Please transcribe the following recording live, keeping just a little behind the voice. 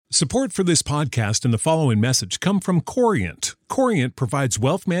Support for this podcast and the following message come from Corient. Corient provides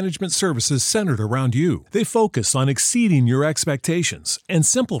wealth management services centered around you. They focus on exceeding your expectations and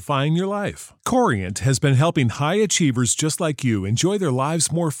simplifying your life. Corient has been helping high achievers just like you enjoy their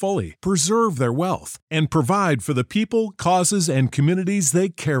lives more fully, preserve their wealth, and provide for the people, causes, and communities they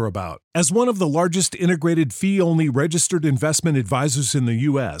care about. As one of the largest integrated fee-only registered investment advisors in the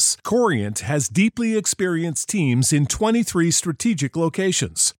U.S., Corient has deeply experienced teams in 23 strategic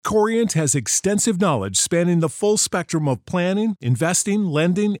locations. Corient has extensive knowledge spanning the full spectrum of planning, investing,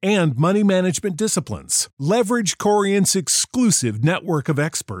 lending, and money management disciplines. Leverage Corient's exclusive network of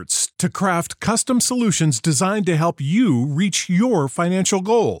experts to craft custom solutions designed to help you reach your financial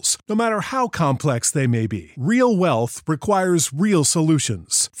goals, no matter how complex they may be. Real wealth requires real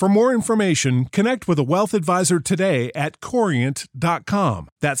solutions. For more information, connect with a wealth advisor today at Corient.com.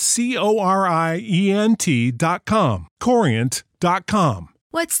 That's Corient.com. Corient.com.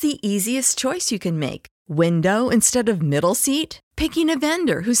 What's the easiest choice you can make? Window instead of middle seat? Picking a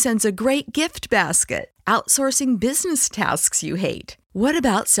vendor who sends a great gift basket? Outsourcing business tasks you hate? What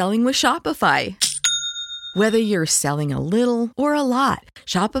about selling with Shopify? Whether you're selling a little or a lot,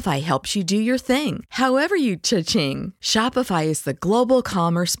 Shopify helps you do your thing, however you cha-ching. Shopify is the global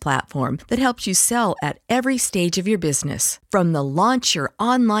commerce platform that helps you sell at every stage of your business. From the launch your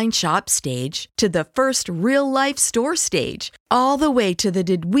online shop stage to the first real-life store stage, all the way to the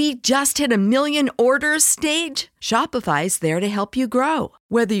did we just hit 1 million orders stage. Shopify's there to help you grow.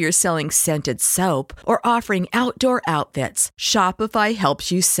 Whether you're selling scented soap or offering outdoor outfits, Shopify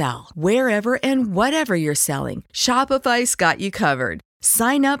helps you sell. Wherever and whatever you're selling, Shopify's got you covered.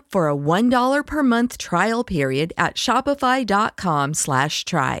 Sign up for a $1 per month trial period at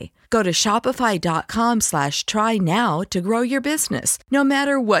shopify.com/try. Go to shopify.com/try now to grow your business, no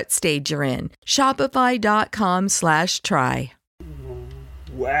matter what stage you're in. Shopify.com/try.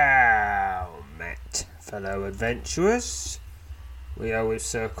 Wow, Matt, fellow adventurers. We are with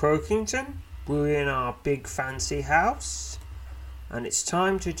Sir Croakington. We're in our big fancy house, and it's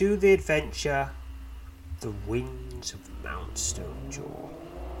time to do the adventure, The Winds of Mount Stonejaw.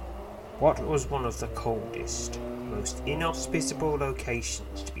 What was one of the coldest, most inhospitable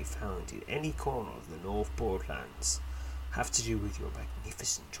locations to be found in any corner of the North Broadlands have to do with your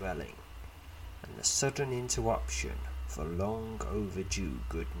magnificent dwelling, and the sudden interruption of a long overdue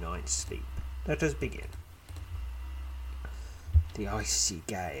good night's sleep. Let us begin. The icy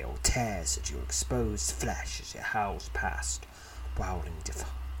gale tears at your exposed flesh as it howls past, roaring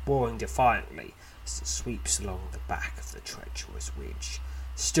defiantly as it sweeps along the back of the treacherous ridge,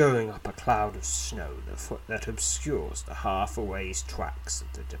 stirring up a cloud of snow that obscures the half-erased tracks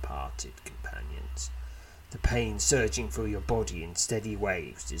of the departed companions. The pain surging through your body in steady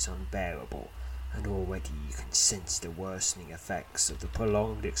waves is unbearable, and already you can sense the worsening effects of the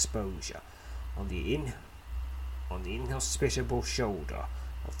prolonged exposure on the inhospitable shoulder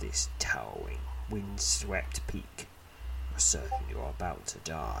of this towering, wind-swept peak. You're certain you're about to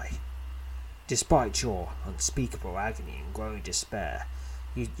die. Despite your unspeakable agony and growing despair,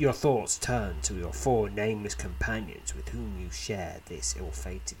 your thoughts turn to your 4 nameless companions with whom you shared this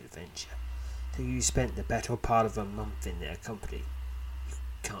ill-fated adventure, till you spent the better part of a month in their company. You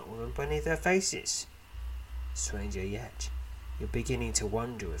can't remember any of their faces. Stranger yet, you're beginning to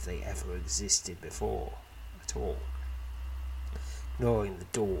wonder if they ever existed before at all. Ignoring the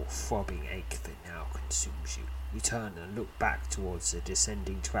dull, throbbing ache that now consumes you, you turn and look back towards the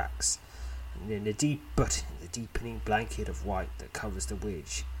descending tracks, and in the deepening blanket of white that covers the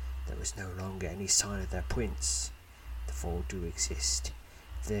ridge, there is no longer any sign of their prints. The 4 do exist.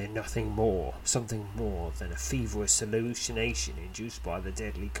 They're something more than a feverish hallucination induced by the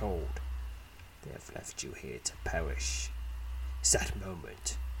deadly cold. They have left you here to perish. It's at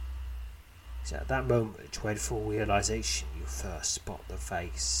that moment of dreadful realization you first spot the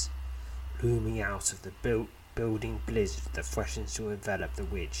face. Looming out of the building blizzard that threatens to envelop the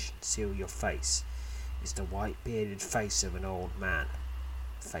ridge and seal your face is the white-bearded face of an old man.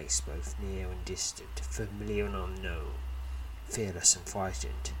 A face both near and distant, familiar and unknown, fearless and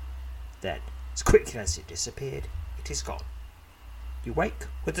frightened. Then, as quickly as it disappeared, it is gone. You wake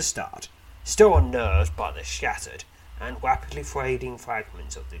with a start, still unnerved by the shattered and rapidly fading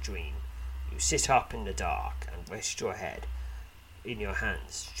fragments of the dream. You sit up in the dark and rest your head in your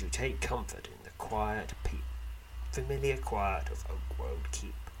hands as you take comfort in the familiar quiet of Oakwood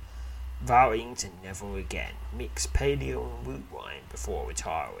Keep, vowing to never again mix paleo and root wine before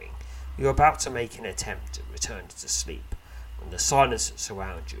retiring. You are about to make an attempt to return to sleep when the silence that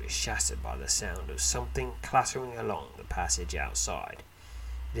surrounds you is shattered by the sound of something clattering along the passage outside.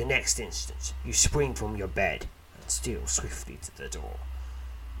 In the next instant, you spring from your bed and steal swiftly to the door.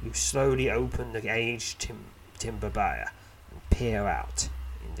 You You slowly open the aged timber barrier and peer out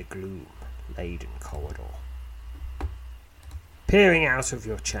in the gloom-laden corridor. Peering out of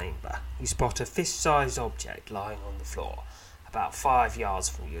your chamber, you spot a fist-sized object lying on the floor, about 5 yards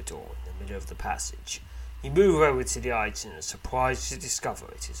from your door in the middle of the passage. You move over to the item and are surprised to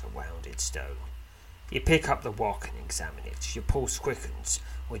discover it is a rounded stone. You pick up the rock and examine it. Your pulse quickens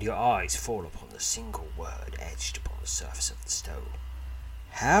when your eyes fall upon the single word etched upon the surface of the stone.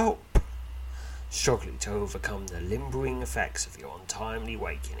 Help! Struggling to overcome the limbering effects of your untimely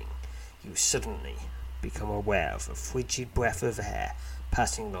awakening, you suddenly become aware of a frigid breath of air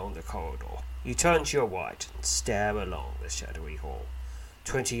passing along the corridor. You turn to your right and stare along the shadowy hall.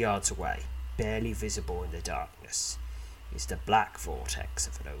 20 yards away, barely visible in the darkness, is the black vortex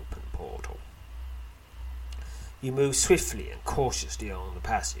of an open portal. You move swiftly and cautiously along the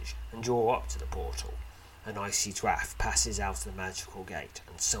passage and draw up to the portal. An icy draft passes out of the magical gate,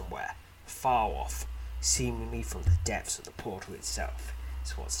 and somewhere, far off, seemingly from the depths of the portal itself,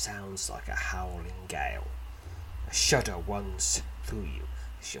 is what sounds like a howling gale. A shudder runs through you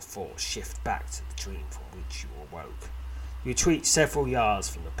as your thoughts shift back to the dream from which you awoke. You retreat several yards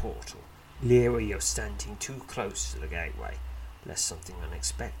from the portal, leery you're standing too close to the gateway, lest something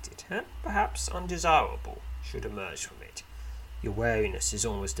unexpected, and perhaps undesirable, should emerge from it. Your wariness is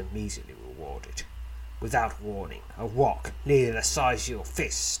almost immediately rewarded. Without warning, a rock nearly the size of your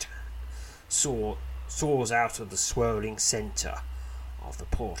fist soars out of the swirling centre of the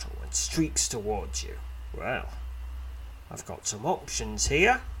portal and streaks towards you. Well, I've got some options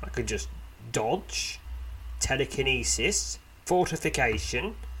here. I could just dodge, telekinesis,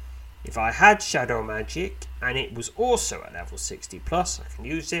 fortification. If I had shadow magic and it was also at level 60 plus, I can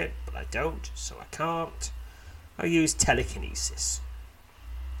use it, but I don't, so I can't. I'll use telekinesis.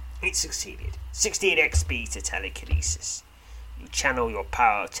 It succeeded. 68 XP to telekinesis. You channel your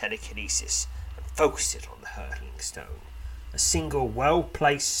power of telekinesis and focus it on the hurtling stone. A single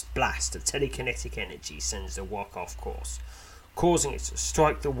well-placed blast of telekinetic energy sends the rock off course, causing it to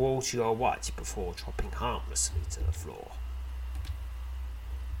strike the wall to your right before dropping harmlessly to the floor.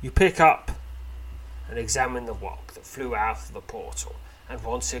 You pick up and examine the rock that flew out of the portal, and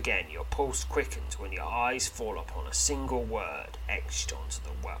once again your pulse quickens when your eyes fall upon a single word etched onto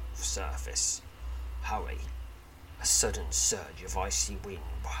the rough surface. Hurry. A sudden surge of icy wind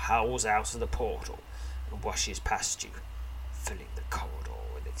howls out of the portal and rushes past you, filling the corridor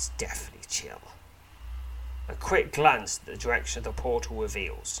with its deathly chill. A quick glance at the direction of the portal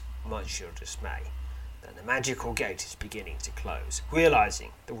reveals, much to your dismay, that the magical gate is beginning to close.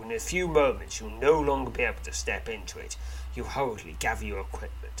 Realizing that in a few moments you'll no longer be able to step into it, you hurriedly gather your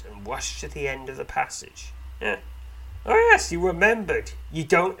equipment and rush to the end of the passage. Oh yes, you remembered. You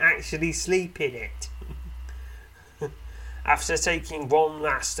don't actually sleep in it. After taking one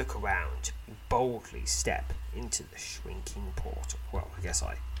last look around, you boldly step into the shrinking portal. Well, I guess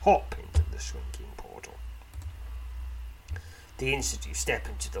I hop into the shrinking portal. The instant you step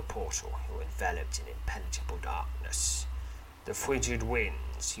into the portal, you're enveloped in impenetrable darkness. The frigid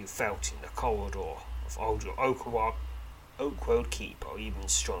winds you felt in the corridor of old Oakwood Keep are even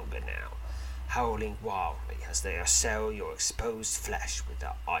stronger now, howling wildly as they assail your exposed flesh with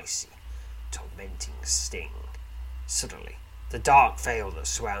their icy, tormenting sting. Suddenly, the dark veil that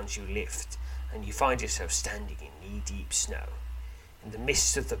surrounds you lifts, and you find yourself standing in knee-deep snow, in the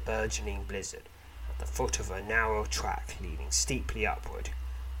midst of the burgeoning blizzard, at the foot of a narrow track leading steeply upward,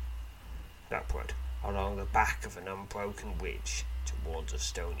 along the back of an unbroken ridge towards a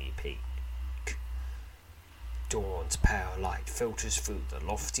stony peak. Dawn's pale light filters through the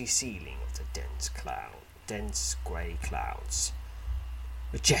lofty ceiling of the dense grey clouds.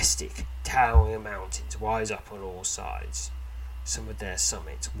 Majestic, towering mountains rise up on all sides, some of their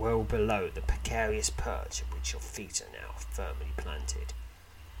summits well below the precarious perch at which your feet are now firmly planted.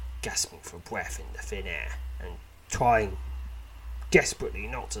 Gasping for breath in the thin air, and trying desperately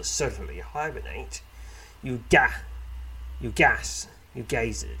not to suddenly hibernate, you gaze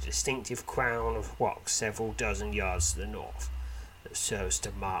at a distinctive crown of rock several dozen yards to the north that serves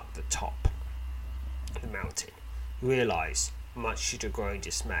to mark the top of the mountain. You realise, much to your growing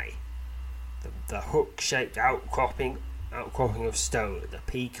dismay, the hook-shaped outcropping of stone at the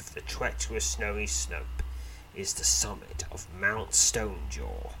peak of the treacherous snowy slope is the summit of Mount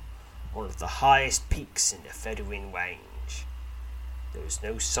Stonejaw, one of the highest peaks in the Fedouin range. There is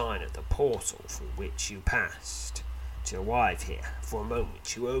no sign of the portal through which you passed. To arrive here, for a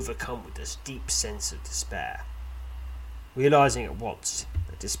moment you overcome with this deep sense of despair. Realizing at once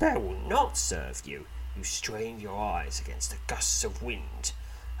that despair will not serve you, you strain your eyes against the gusts of wind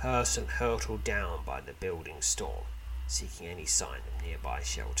hurled down by the building storm. seeking any sign of nearby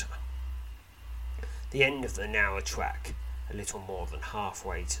shelter. The end of the narrow track, a little more than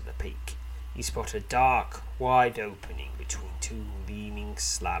halfway to the peak, you spot a dark, wide opening between two leaning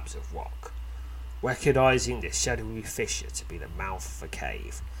slabs of rock. Recognizing the shadowy fissure to be the mouth of a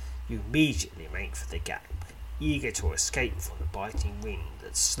cave, you immediately make for the gap, eager to escape from the biting wind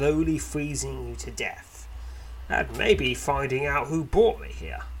that's slowly freezing you to death, and maybe finding out who brought me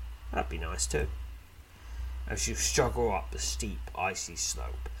here. That'd be nice too. As you struggle up the steep, icy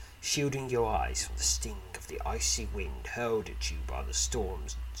slope, shielding your eyes from the sting of the icy wind hurled at you by the storm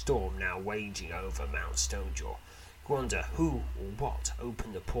now waging over Mount Stonejaw, you wonder who or what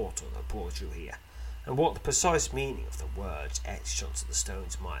opened the portal that brought you here, and what the precise meaning of the words etched onto the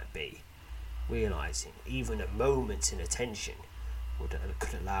stones might be. Realizing even a moment's inattention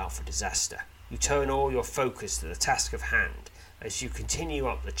could allow for disaster, you turn all your focus to the task of hand as you continue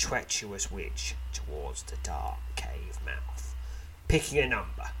up the treacherous ridge towards the dark cave mouth. Picking a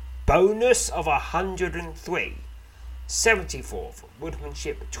number. Bonus of 103. 74 for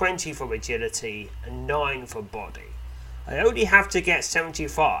woodmanship, 20 for agility, and 9 for body. I only have to get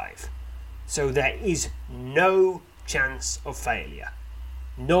 75, so there is no chance of failure.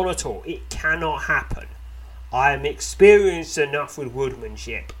 None at all. It cannot happen. I am experienced enough with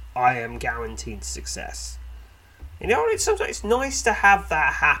woodmanship. I am guaranteed success. You know, sometimes it's nice to have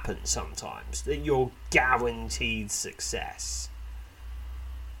that happen sometimes, that you're guaranteed success.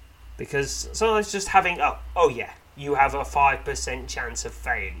 Because sometimes just having, oh yeah, you have a 5% chance of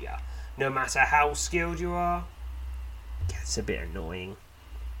failure, no matter how skilled you are, gets a bit annoying.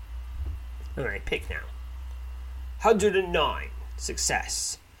 Alright, pick now. 109,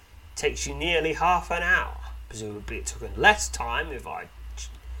 success. Takes you nearly half an hour. Presumably it took less time if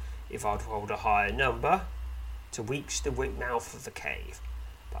I'd rolled a higher number to reach the mouth of the cave.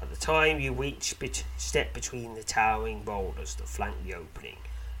 By the time you step between the towering boulders that flank the opening,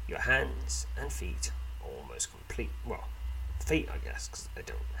 your hands and feet are almost feet I guess, because I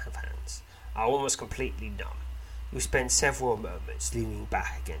don't have hands, are almost completely numb. You spend several moments leaning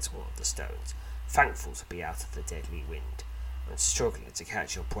back against one of the stones, thankful to be out of the deadly wind, and struggling to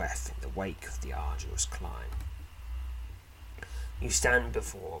catch your breath in the wake of the arduous climb. You stand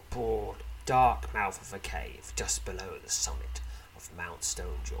before a broad, dark mouth of a cave just below the summit of Mount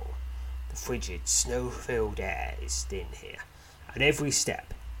Stonejaw. The frigid, snow-filled air is thin here, and every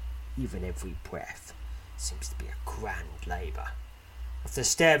step, even every breath, seems to be a grand labour. After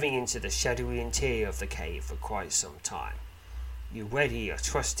staring into the shadowy interior of the cave for quite some time, you ready your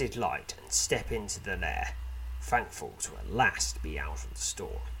trusted light and step into the lair, thankful to at last be out of the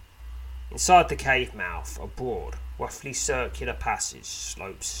storm. Inside the cave mouth, a broad, roughly circular passage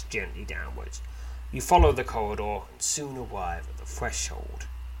slopes gently downwards. You follow the corridor and soon arrive at the threshold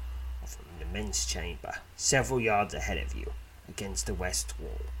of an immense chamber, several yards ahead of you, against the west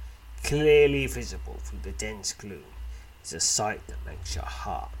wall. Clearly visible through the dense gloom is a sight that makes your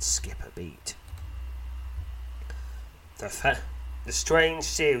heart skip a beat. The strange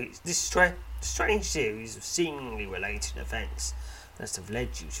series of seemingly related events that have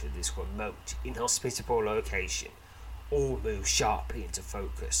led you to this remote, inhospitable location all move sharply into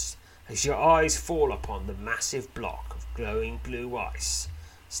focus as your eyes fall upon the massive block of glowing blue ice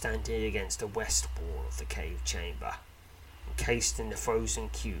standing against the west wall of the cave chamber. Encased in the frozen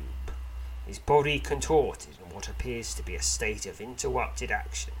cube, his body contorted in what appears to be a state of interrupted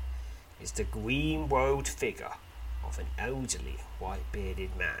action, is the green-robed figure of an elderly,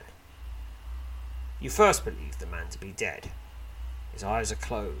 white-bearded man. You first believe the man to be dead. His eyes are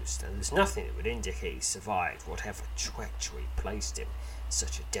closed, and there's nothing that would indicate he survived whatever treachery placed him in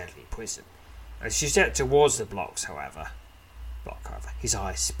such a deadly prison. As you step towards the block, however, his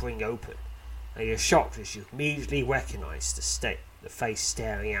eyes spring open, and you're shocked as you immediately recognise the face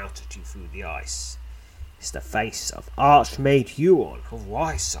staring out at you through the ice. It's the face of archmage Huon of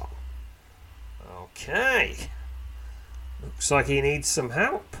Rysong. Okay. Looks like he needs some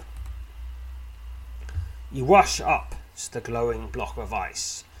help. You rush up to the glowing block of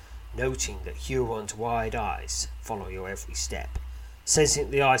ice, noting that Huron's wide eyes follow your every step. Sensing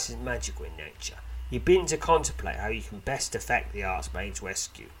that the ice is magical in nature, you begin to contemplate how you can best effect the archmage's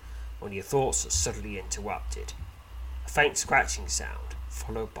rescue, when your thoughts are suddenly interrupted. A faint scratching sound,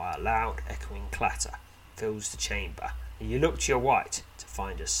 followed by a loud echoing clatter, fills the chamber, and you look to your right to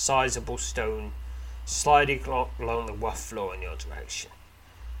find a sizable stone sliding along the rough floor in your direction.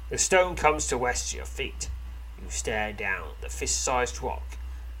 The stone comes to rest at your feet. You stare down at the fist-sized rock,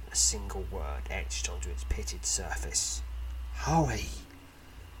 and a single word etched onto its pitted surface. Hurry!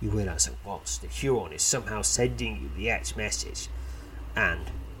 You realise at once that Huron is somehow sending you the etched message,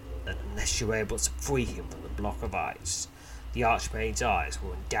 and that unless you're able to free him from the block of ice, the archmage's eyes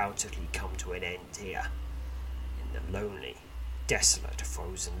will undoubtedly come to an end here, in the lonely, desolate,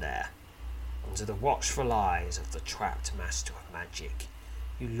 frozen lair. Under the watchful eyes of the trapped master of magic,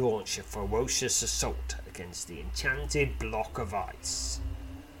 you launch a ferocious assault against the enchanted block of ice.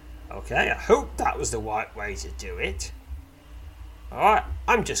 Okay, I hope that was the right way to do it. Alright,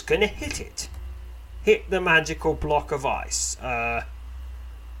 I'm just gonna hit it. Hit the magical block of ice.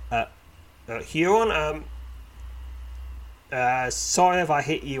 Huron, sorry if I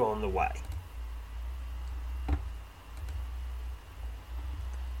hit you on the way.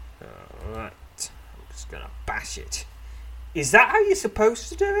 Alright, I'm just gonna bash it. Is that how you're supposed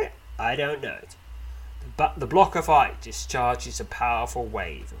to do it? I don't know. But the block of ice discharges a powerful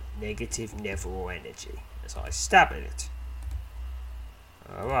wave of negative Neville energy as I stab at it.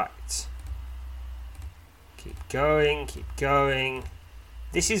 Alright. Keep going, keep going.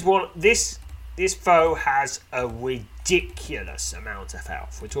 This foe has a ridiculous amount of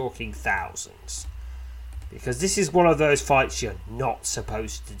health. We're talking thousands. Because this is one of those fights you're not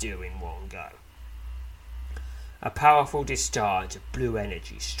supposed to do in one go. A powerful discharge of blue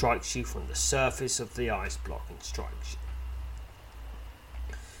energy strikes you from the surface of the ice block and strikes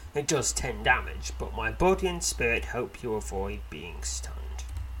you. It does 10 damage, but my body and spirit hope you avoid being stunned.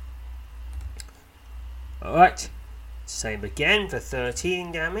 Alright, same again for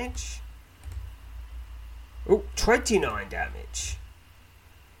 13 damage. Oh, 29 damage.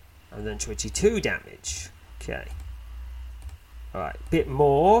 And then 22 damage. Okay. Alright, bit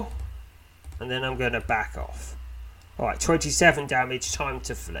more. And then I'm going to back off. Alright, 27 damage, time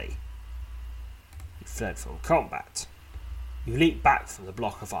to flee. You fled from combat. You leap back from the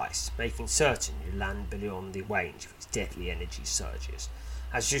block of ice, making certain you land beyond the range of its deadly energy surges.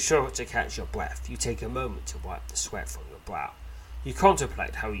 As you struggle to catch your breath, you take a moment to wipe the sweat from your brow. You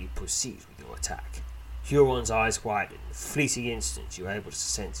contemplate how you proceed with your attack. Huron's eyes widen. In a fleeting instant, you are able to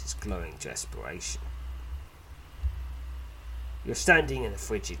sense his glowing desperation. You're standing in a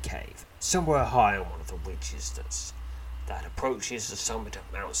frigid cave, somewhere high on one of the ridges that approaches the summit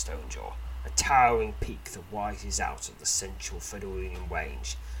of Mount Stonejaw, a towering peak that rises out of the central Fedorian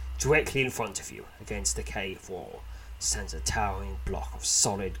range. Directly in front of you, against the cave wall, stands a towering block of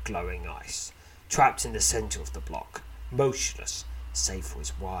solid glowing ice. Trapped in the centre of the block, motionless, save for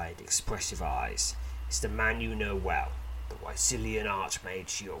his wide, expressive eyes, is the man you know well, the Wysilian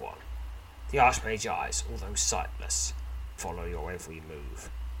archmage Huron. The archmage eyes, although sightless, follow your every move.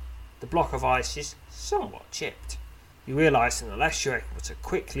 The block of ice is somewhat chipped. You realise that unless you're able to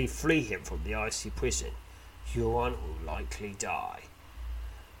quickly flee him from the icy prison, Huron will likely die.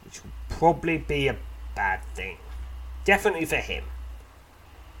 Which will probably be a bad thing. Definitely for him.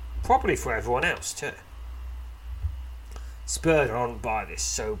 Probably for everyone else too. Spurred on by this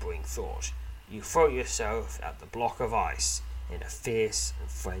sobering thought, you throw yourself at the block of ice in a fierce and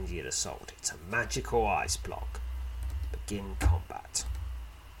frenzied assault. It's a magical ice block. Begin combat.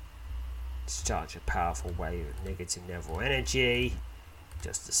 Discharge a powerful wave of negative Neville energy.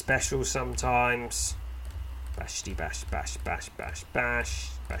 Just a special sometimes. Bashty bash bash bash bash bash.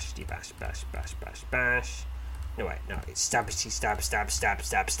 Bashty bash bash bash bash bash. No wait, no, it's stabbity stab stab stab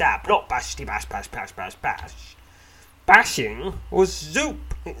stab stab. Not bashty bash bash bash bash bash. Bashing was Zoop.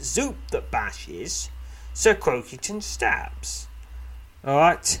 It's Zoop that bashes. Sir Croakington stabs.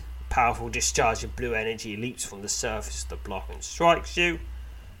 Alright. Powerful discharge of blue energy leaps from the surface of the block and strikes you.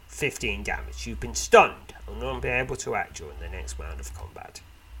 15 damage. You've been stunned and will not be able to act during the next round of combat.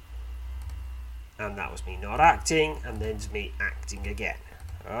 And that was me not acting, and then me acting again.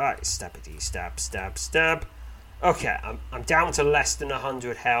 Alright, stabbity stab stab stab. Okay, I'm down to less than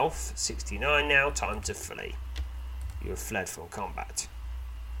 100 health. 69 now, time to flee. You have fled from combat.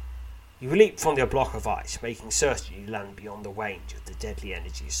 You leap from the block of ice, making certain you land beyond the range of the deadly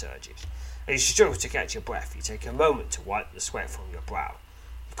energy surges. As you struggle to catch your breath, you take a moment to wipe the sweat from your brow.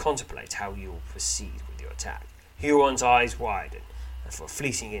 You contemplate how you will proceed with your attack. Huron's eyes widen, and for a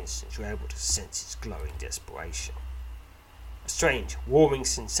fleeting instant you are able to sense his glowing desperation. A strange, warming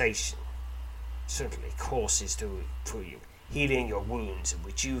sensation suddenly courses through you, healing your wounds and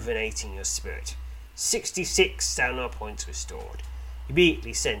rejuvenating your spirit. 66 stamina points restored. You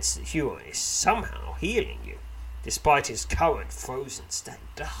immediately sense that Huron is somehow healing you, despite his current frozen state.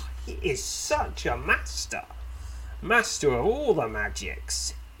 He is such a master. Master of all the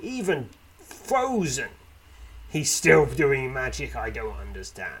magics. Even frozen. He's still doing magic I don't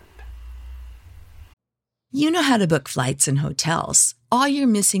understand. You know how to book flights and hotels. All you're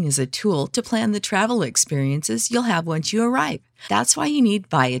missing is a tool to plan the travel experiences you'll have once you arrive. That's why you need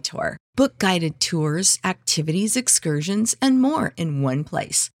Viator. Book guided tours, activities, excursions, and more in one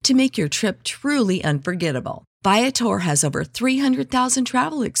place to make your trip truly unforgettable. Viator has over 300,000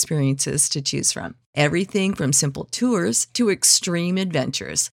 travel experiences to choose from. Everything from simple tours to extreme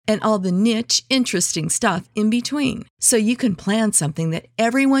adventures and all the niche, interesting stuff in between. So you can plan something that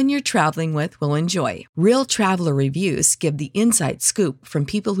everyone you're traveling with will enjoy. Real traveler reviews give the inside scoop from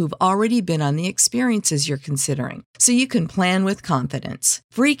people who've already been on the experiences you're considering. So you can plan with confidence.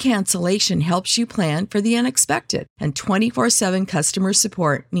 Free cancellation helps you plan for the unexpected. And 24/7 customer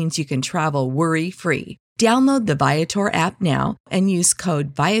support means you can travel worry-free. Download the Viator app now and use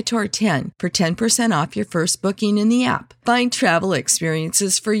code Viator10 for 10% off your first booking in the app. Find travel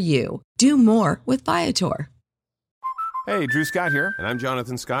experiences for you. Do more with Viator. Hey, Drew Scott here, and I'm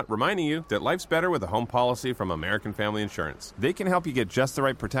Jonathan Scott, reminding you that life's better with a home policy from American Family Insurance. They can help you get just the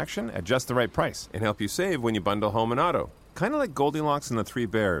right protection at just the right price and help you save when you bundle home and auto. Kind of like Goldilocks and the Three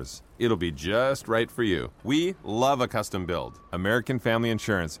Bears. It'll be just right for you. We love a custom build. American Family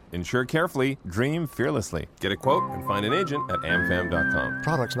Insurance. Insure carefully, dream fearlessly. Get a quote and find an agent at amfam.com.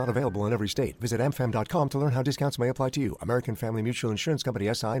 Products not available in every state. Visit amfam.com to learn how discounts may apply to you. American Family Mutual Insurance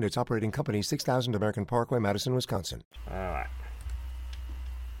Company SI and its operating company 6000 American Parkway, Madison, Wisconsin. Alright,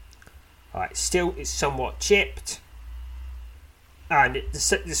 still it's somewhat chipped. And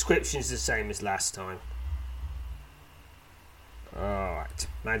the description is the same as last time. Alright,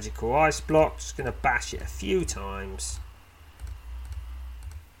 magical ice block. Just going to bash it a few times.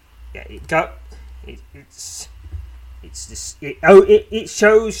 Yeah, it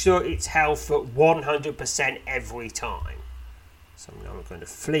shows its health at 100% every time. So I'm going to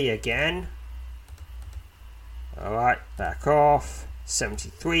flee again. Alright, back off.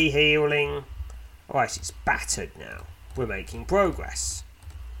 73 healing. Alright, it's battered now. We're making progress.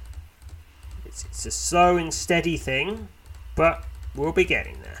 It's a slow and steady thing, but we'll be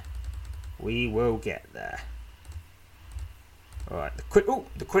getting there. We will get there. Alright,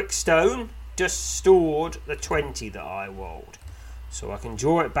 the quick stone just stored the 20 that I rolled, so I can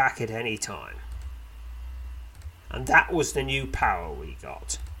draw it back at any time. And that was the new power we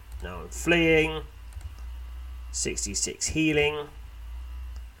got. Now I'm fleeing. 66 healing.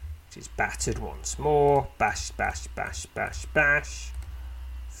 Which is battered once more. Bash, bash, bash, bash, bash.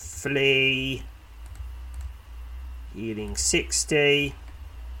 Flee. Healing 60.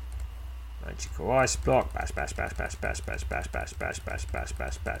 Magical ice block. Bash, bash, bash, bash, bash, bash, bash, bash, bash, bash, bash,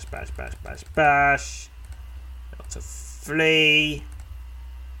 bash, bash, bash, bash, bash, bash. Now to flee.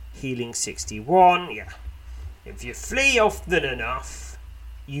 Healing 61. Yeah. If you flee often enough,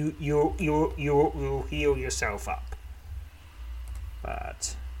 you'll heal yourself up.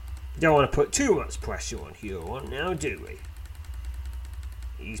 But you don't want to put too much pressure on Huron now, do we?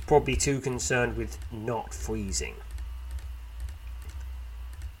 He's probably too concerned with not freezing.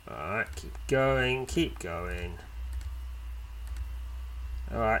 Alright, keep going, keep going.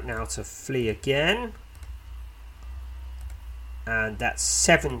 Alright, now to flee again. And that's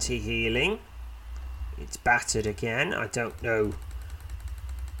 70 healing. It's battered again. I don't know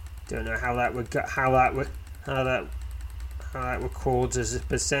how that records as a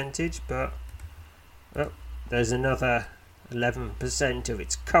percentage, but there's another 11% of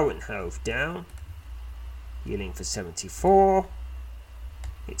its current health down. Healing for 74.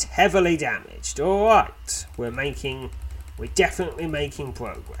 It's heavily damaged. Alright, we're definitely making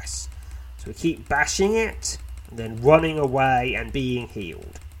progress. So we keep bashing it, and then running away and being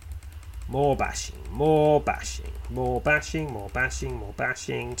healed. More bashing, more bashing, more bashing, more bashing, more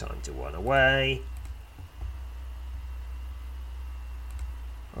bashing. Time to run away.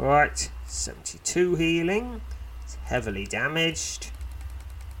 Alright, 72 healing. It's heavily damaged.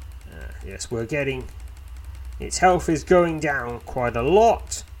 Yes, we're getting... Its health is going down quite a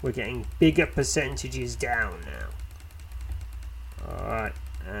lot. We're getting bigger percentages down now. Alright,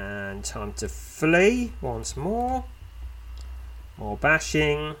 and time to flee once more. More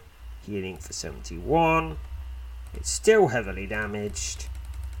bashing. Healing for 71. It's still heavily damaged.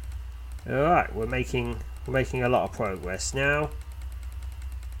 Alright, we're making a lot of progress now.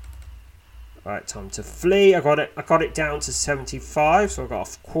 Alright, time to flee. I got it down to 75, so I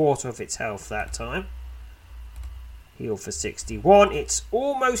got a quarter of its health that time. Heal for 61. It's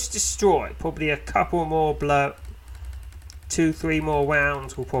almost destroyed. Probably a couple more 2-3 more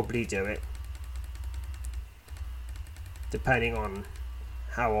rounds will probably do it. Depending on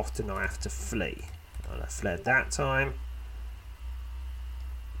how often I have to flee. And I fled that time.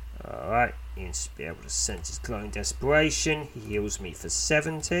 Alright, he needs to be able to sense his glowing desperation. He heals me for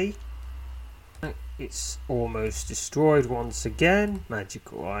 70. It's almost destroyed once again.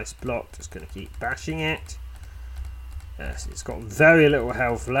 Magical ice block, just going to keep bashing it. Yes, it's got very little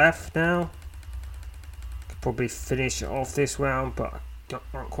health left now. Could probably finish it off this round, but I'm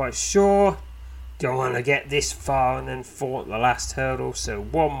not quite sure. Don't want to get this far and then fall at the last hurdle, so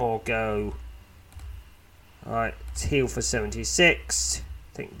one more go. Alright, let's heal for 76.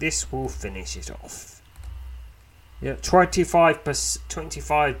 I think this will finish it off. Yeah, 25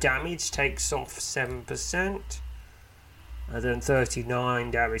 damage takes off 7%. And then 39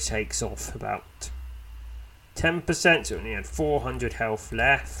 damage takes off about 10%. So only had 400 health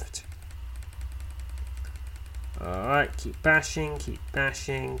left. Alright, keep bashing, keep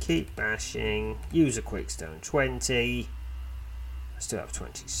bashing, keep bashing. Use a quick stone 20. I still have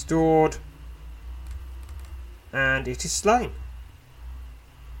 20 stored. And it is slain.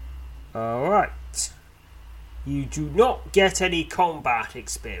 Alright. You do not get any combat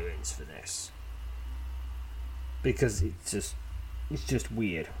experience for this. Because it's just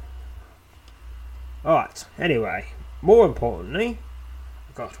weird. Alright, anyway. More importantly,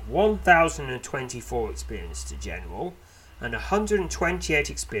 I got 1024 experience to general. And 128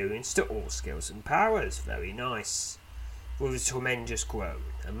 experience to all skills and powers. Very nice. With a tremendous groan,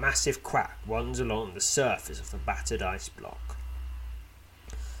 a massive crack runs along the surface of the battered ice block.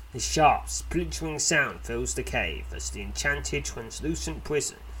 The sharp, splintering sound fills the cave as the enchanted, translucent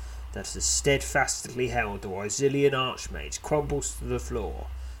prison that has steadfastly held the Rosilian archmage crumbles to the floor,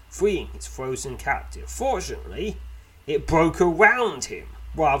 freeing his frozen captive. Fortunately, it broke around him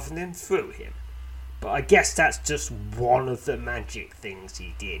rather than through him. But I guess that's just one of the magic things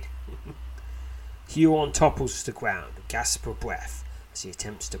he did. Huon topples to the ground, a gasp of breath, as he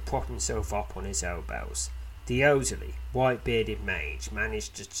attempts to prop himself up on his elbows. The elderly, white-bearded mage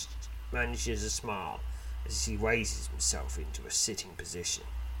manages a smile as he raises himself into a sitting position.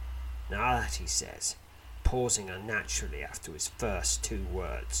 Now that, he says, pausing unnaturally after his first two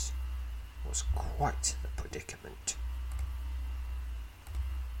words, was quite the predicament.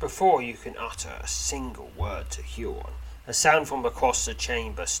 Before you can utter a single word to Huon, a sound from across the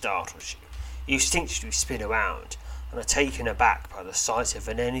chamber startles you. You instinctively spin around and are taken aback by the sight of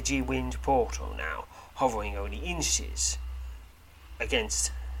an energy wind portal now hovering only inches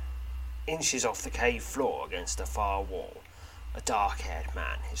off the cave floor against the far wall. A dark-haired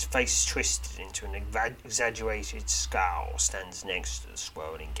man, his face twisted into an exaggerated scowl, stands next to the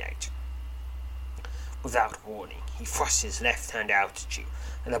swirling gate. Without warning, he thrusts his left hand out at you,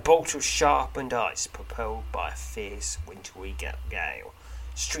 and a bolt of sharpened ice, propelled by a fierce wintry gale,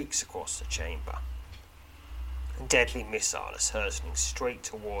 streaks across the chamber. A deadly missile is hurtling straight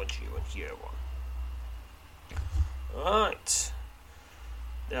towards you and Huron. Right.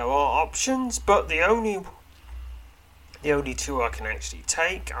 There are options, but the only two I can actually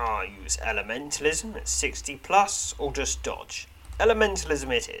take are use Elementalism at 60 plus or just dodge. Elementalism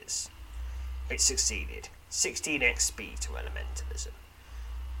it is. It succeeded. 16 XP to Elementalism.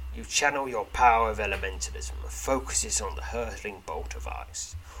 You channel your power of Elementalism and focuses on the hurtling bolt of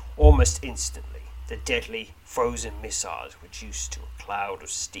ice. Almost instantly, the deadly frozen missiles reduce to a cloud of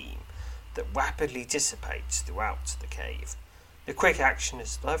steam that rapidly dissipates throughout the cave. The quick action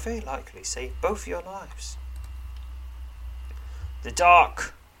has very likely saved both your lives. The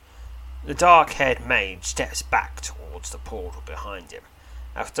dark-haired mage steps back towards the portal behind him.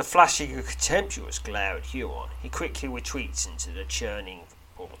 After flashing a contemptuous glare at Huon, he quickly retreats into the churning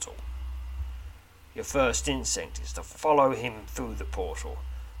portal. Your first instinct is to follow him through the portal,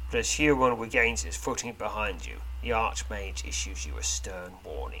 but as Huon regains his footing behind you, the archmage issues you a stern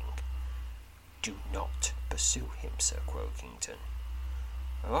warning. Do not pursue him, Sir Croakington.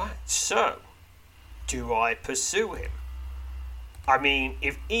 Alright, so, do I pursue him? I mean,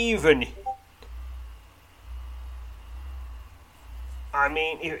 if even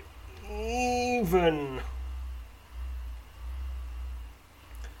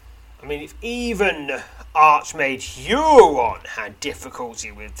Archmage Huron had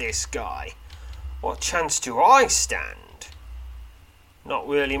difficulty with this guy, what chance do I stand? Not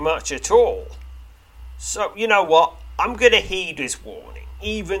really much at all. So, you know what? I'm going to heed his warning,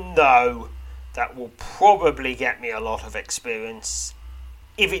 even though that will probably get me a lot of experience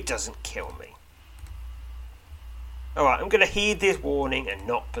if it doesn't kill me. Alright, I'm going to heed this warning and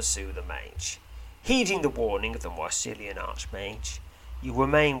not pursue the mage. Heeding the warning of the Marcilian Archmage, you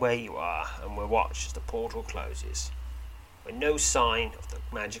remain where you are and will watch as the portal closes. When no sign of the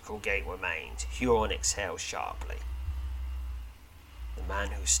magical gate remains, Huron exhales sharply. The man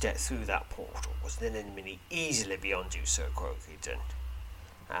who stepped through that portal was an enemy easily beyond you, Sir Croakington.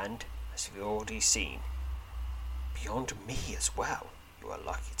 And, as you've already seen, beyond me as well. You are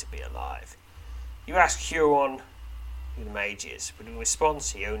lucky to be alive. You ask Huron who the mage is, but in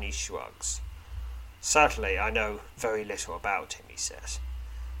response he only shrugs. Sadly, I know very little about him, he says,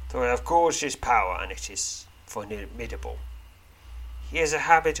 though I have gauged his power, and it is formidable. He has a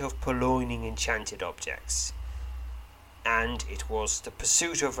habit of purloining enchanted objects, and it was the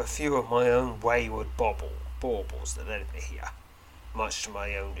pursuit of a few of my own wayward baubles that led me here, much to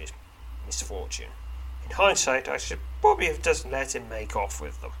my own misfortune. In hindsight, I should probably have just let him make off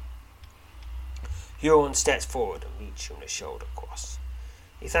with them. Huron steps forward and meets you in a shoulder cross.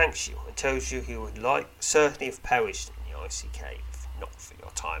 He thanks you and tells you he would certainly have perished in the icy cave, if not for your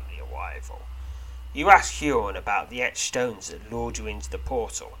timely arrival. You ask Huron about the etched stones that lured you into the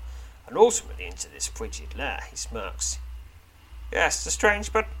portal, and ultimately into this frigid lair. He smirks. Yes, a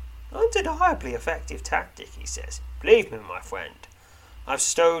strange but undeniably effective tactic, he says. Believe me, my friend, I've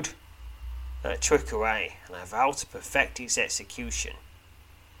stowed that trick away, and I vow to perfect its execution.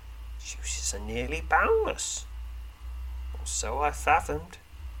 Its uses are nearly boundless, or so I fathomed.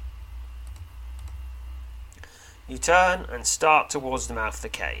 You turn and start towards the mouth of the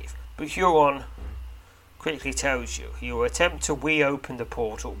cave, but Huron quickly tells you he will attempt to reopen the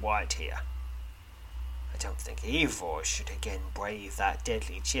portal right here. I don't think either of us should again brave that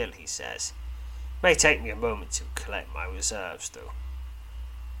deadly chill, he says. It may take me a moment to collect my reserves, though.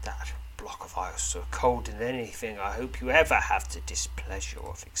 That block of ice is so colder than anything I hope you ever have the displeasure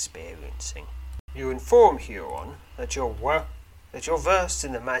of experiencing. You inform Huron that you're versed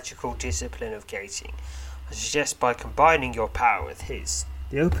in the magical discipline of gating. I suggest by combining your power with his,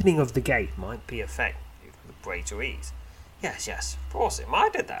 the opening of the gate might be effective with greater ease. Yes, of course it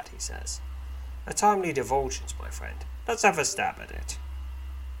might do that, he says. A timely divulgence, my friend. Let's have a stab at it.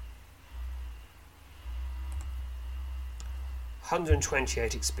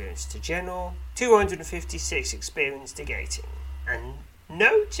 128 experience to general, 256 experience to gating, and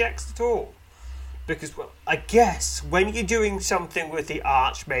no checks at all. Because, well, I guess when you're doing something with the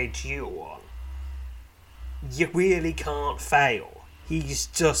archmage Huron, you really can't fail. He's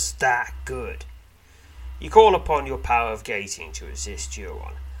just that good. You call upon your power of gating to assist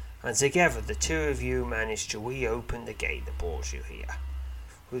Huron, and together the two of you manage to reopen the gate that brought you here.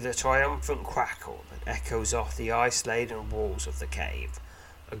 With a triumphant crackle that echoes off the ice-laden walls of the cave,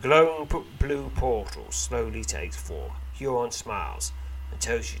 a glowing blue portal slowly takes form. Huron smiles and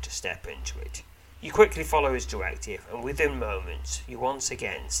tells you to step into it. You quickly follow his directive, and within moments you once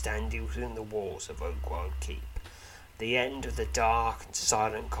again stand within the walls of Oakgrove Keep, the end of the dark and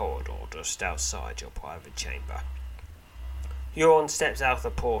silent corridor just outside your private chamber. Huron steps out of the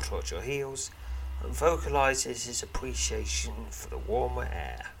portal at your heels and vocalizes his appreciation for the warmer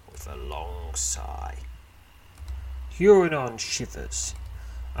air with a long sigh. Huron shivers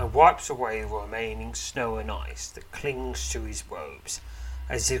and wipes away the remaining snow and ice that clings to his robes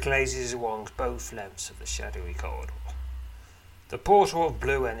as he glazes along both lengths of the shadowy corridor. The portal of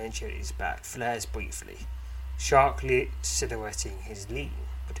blue energy at his back flares briefly, sharply silhouetting his lean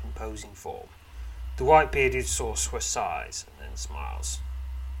but imposing form. The white-bearded sorcerer sighs and then smiles.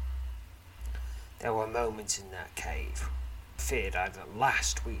 There were moments in that cave. I feared I'd at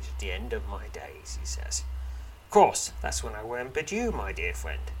last reached the end of my days, he says. Of course, that's when I remembered you, my dear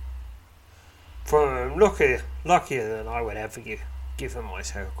friend. For I'm luckier than I would ever give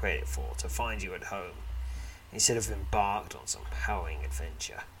myself credit for to find you at home, instead of embarked on some harrowing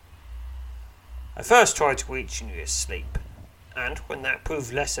adventure. I first tried to reach you in your sleep, and when that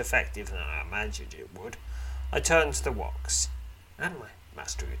proved less effective than I imagined it would, I turned to the rocks, and my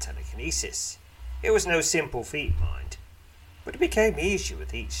mastery of telekinesis. It was no simple feat, mind, but it became easier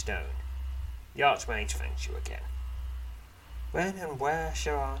with each stone. The archmage thanks you again. When and where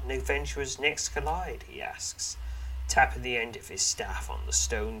shall our adventurers next collide, he asks, tapping the end of his staff on the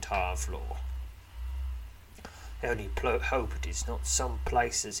stone-tiled floor. I only hope it is not some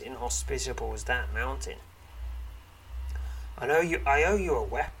place as inhospitable as that mountain. I owe you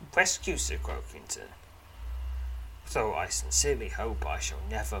a rescue, Sir Croakington, though I sincerely hope I shall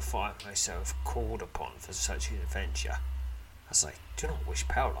never find myself called upon for such an adventure, as I do not wish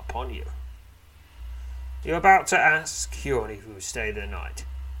peril upon you. You are about to ask Huron if you will stay the night,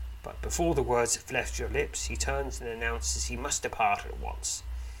 but before the words have left your lips, he turns and announces he must depart at once.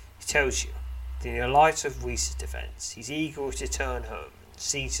 He tells you that in the light of recent events, he's eager to return home and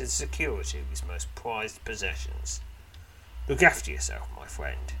see to the security of his most prized possessions. Look after yourself, my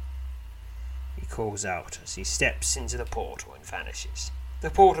friend, he calls out as he steps into the portal and vanishes.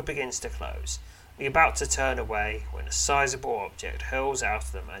 The portal begins to close, and you're about to turn away when a sizable object hurls out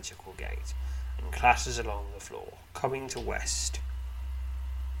of the magical gate and clatters along the floor, coming to rest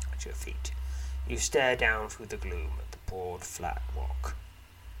at your feet. You stare down through the gloom at the broad, flat rock.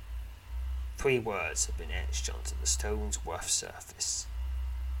 3 words have been etched onto the stone's rough surface.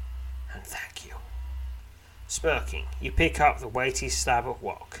 And thank you. Smirking, you pick up the weighty slab of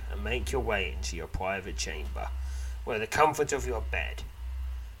rock and make your way into your private chamber, where the comfort of your bed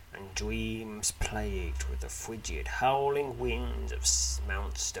and dreams plagued with the frigid, howling winds of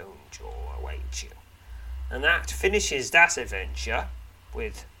Mount Stonejaw await you. And that finishes that adventure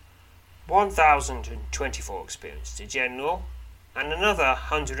with 1,024 experience to general and another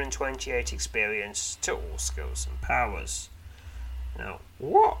 128 experience to all skills and powers. Now,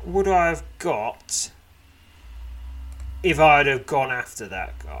 what would I have got if I'd have gone after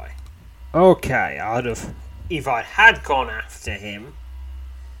that guy? Okay, if I had gone after him,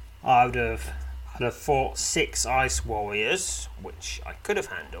 I'd have fought 6 ice warriors, which I could have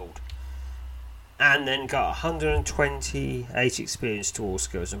handled, and then got 128 experience to all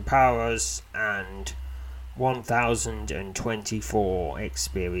skills and powers, and 1,024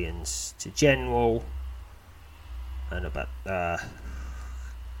 experience to general, and about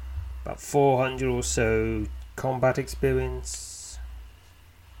 400 or so combat experience.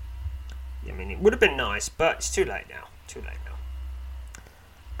 I mean, it would have been nice, but it's too late now.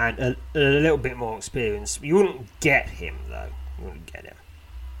 And a little bit more experience. You wouldn't get him, though. You wouldn't get him.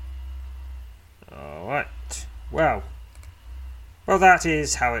 Alright. Well, that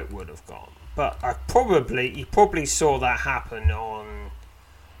is how it would have gone. But you probably saw that happen on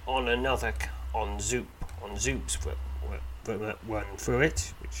Zoop's run through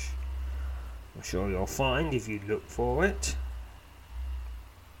it, which I'm sure you'll find if you look for it.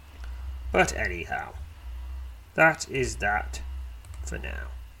 But anyhow, that is that for now.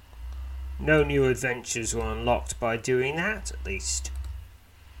 No new adventures were unlocked by doing that, at least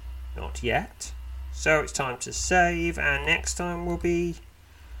not yet. So it's time to save, and next time we'll be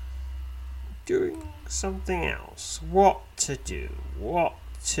doing something else. What to do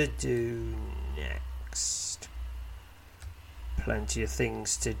next? Plenty of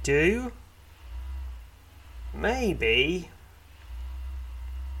things to do. Maybe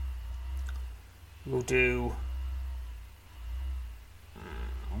we'll do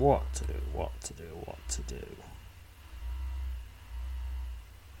what to do.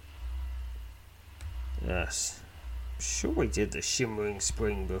 Yes, I'm sure we did the Shimmering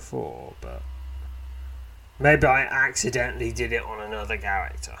Spring before, but maybe I accidentally did it on another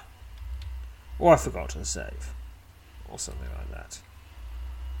character, or I forgot to save, or something like that.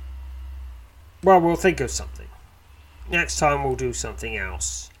 Well, we'll think of something. Next time we'll do something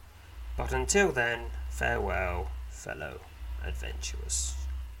else. But until then, farewell, fellow adventurers.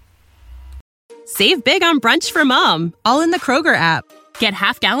 Save big on brunch for mom, all in the Kroger app. Get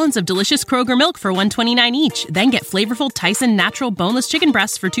half gallons of delicious Kroger milk for $1.29 each. Then get flavorful Tyson natural boneless chicken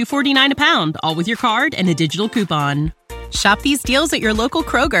breasts for $2.49 a pound, all with your card and a digital coupon. Shop these deals at your local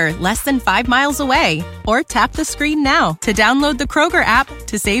Kroger, less than 5 miles away. Or tap the screen now to download the Kroger app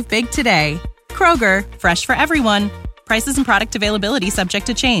to save big today. Kroger, fresh for everyone. Prices and product availability subject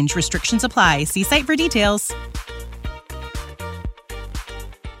to change. Restrictions apply. See site for details.